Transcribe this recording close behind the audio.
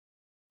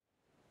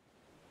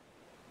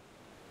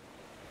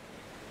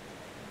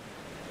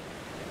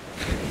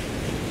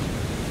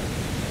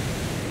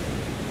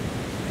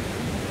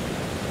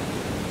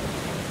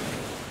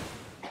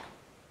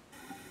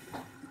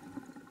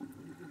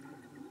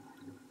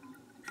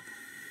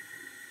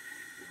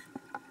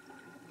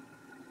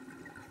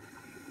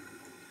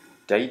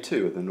Day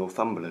 2 of the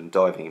Northumberland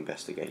diving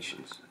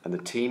investigations, and the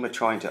team are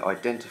trying to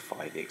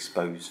identify the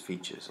exposed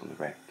features on the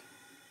wreck.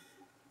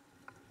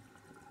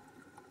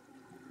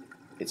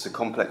 It's a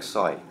complex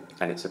site,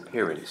 and its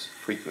appearance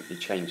frequently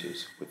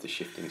changes with the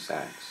shifting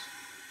sands.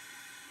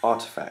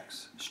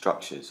 Artefacts,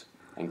 structures,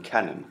 and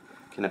cannon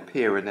can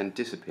appear and then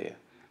disappear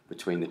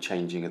between the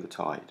changing of the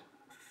tide.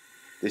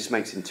 This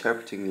makes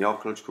interpreting the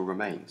archaeological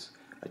remains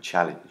a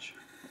challenge,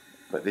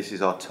 but this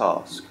is our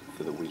task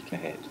for the week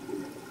ahead.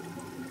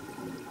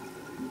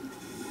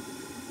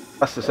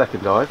 That's the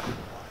second dive,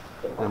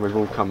 and we've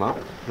all come up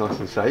nice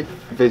and safe.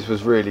 Viz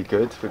was really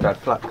good. We've had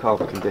flat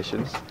calm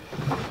conditions.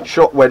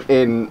 Shot went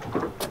in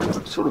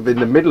sort of in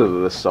the middle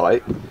of the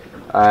site,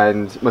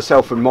 and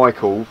myself and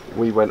Michael,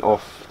 we went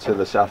off to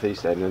the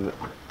southeast end, and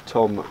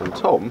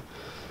Tom,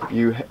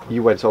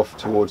 you went off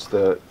towards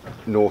the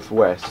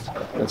northwest.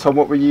 And Tom,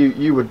 what were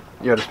you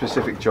had a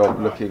specific job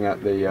looking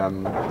at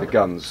the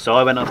guns. So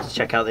I went off to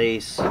check out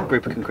these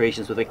group of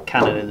concretions with a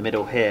cannon in the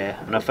middle here,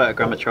 and I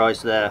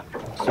photogrammetrised there,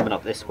 swimming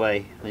up this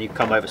way. And you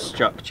come over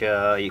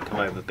structure, you come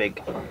over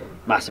big,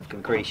 massive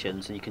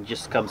concretions, and you can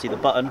just come see the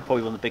button,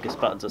 probably one of the biggest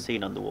buttons I've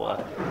seen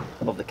underwater,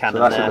 of the cannon. So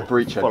that's there. At the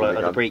breech end. Follow it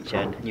at the breech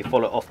end, and you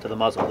follow it off to the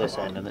muzzle this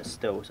end, and it's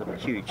still a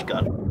huge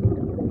gun.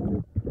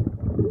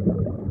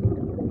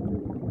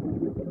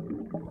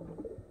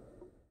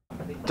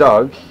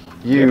 Doug,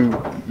 you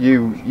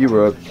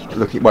were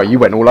looking. Well, you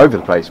went all over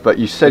the place, but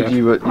you said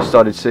you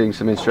started seeing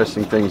some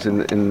interesting things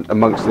in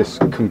amongst this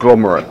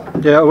conglomerate.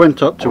 Yeah, I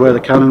went up to where the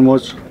cannon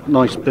was.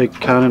 Nice big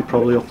cannon,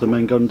 probably off the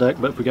main gun deck.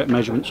 But if we get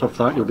measurements off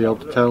that, you'll be able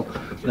to tell.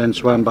 Then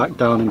swam back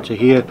down into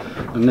here,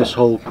 and this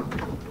whole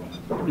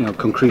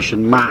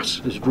concretion mass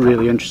is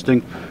really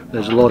interesting.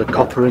 There's a lot of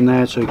copper in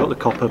there, so you've got the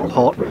copper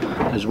pot,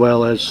 as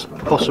well as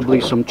possibly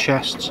some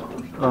chests.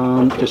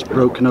 Just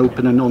broken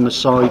open, and on the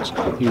sides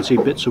you can see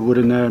bits of wood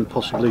in there, and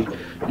possibly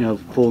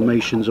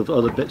formations of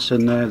other bits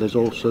in there. There's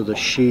also the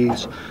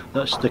sheaths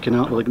that are sticking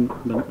out, like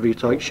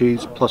V-type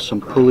sheaths, plus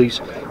some pulleys.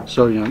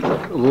 So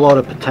a lot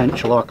of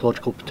potential,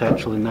 archaeological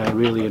potential in there.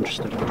 Really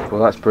interesting.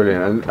 Well, that's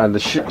brilliant. And the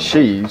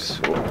sheaths,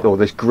 or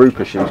this group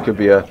of sheaths, could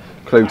be a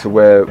clue to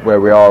where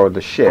we are on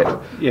the ship.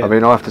 I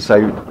mean, I have to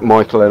say,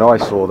 Michael and I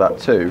saw that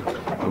too,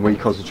 and we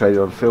concentrated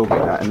on filming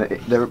that, and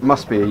there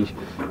must be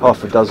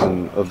half a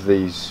dozen of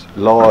these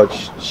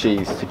large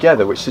sheaths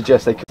together, which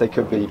suggests they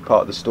could be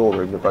part of the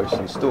storeroom, the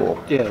bosun store,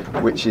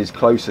 which is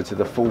closer to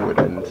the forward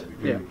end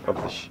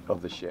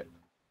of the ship.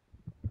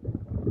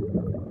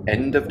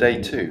 End of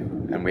day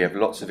 2, and we have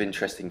lots of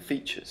interesting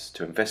features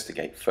to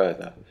investigate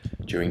further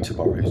during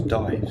tomorrow's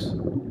dives.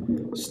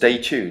 Stay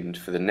tuned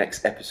for the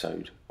next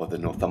episode of the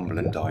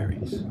Northumberland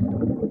Diaries.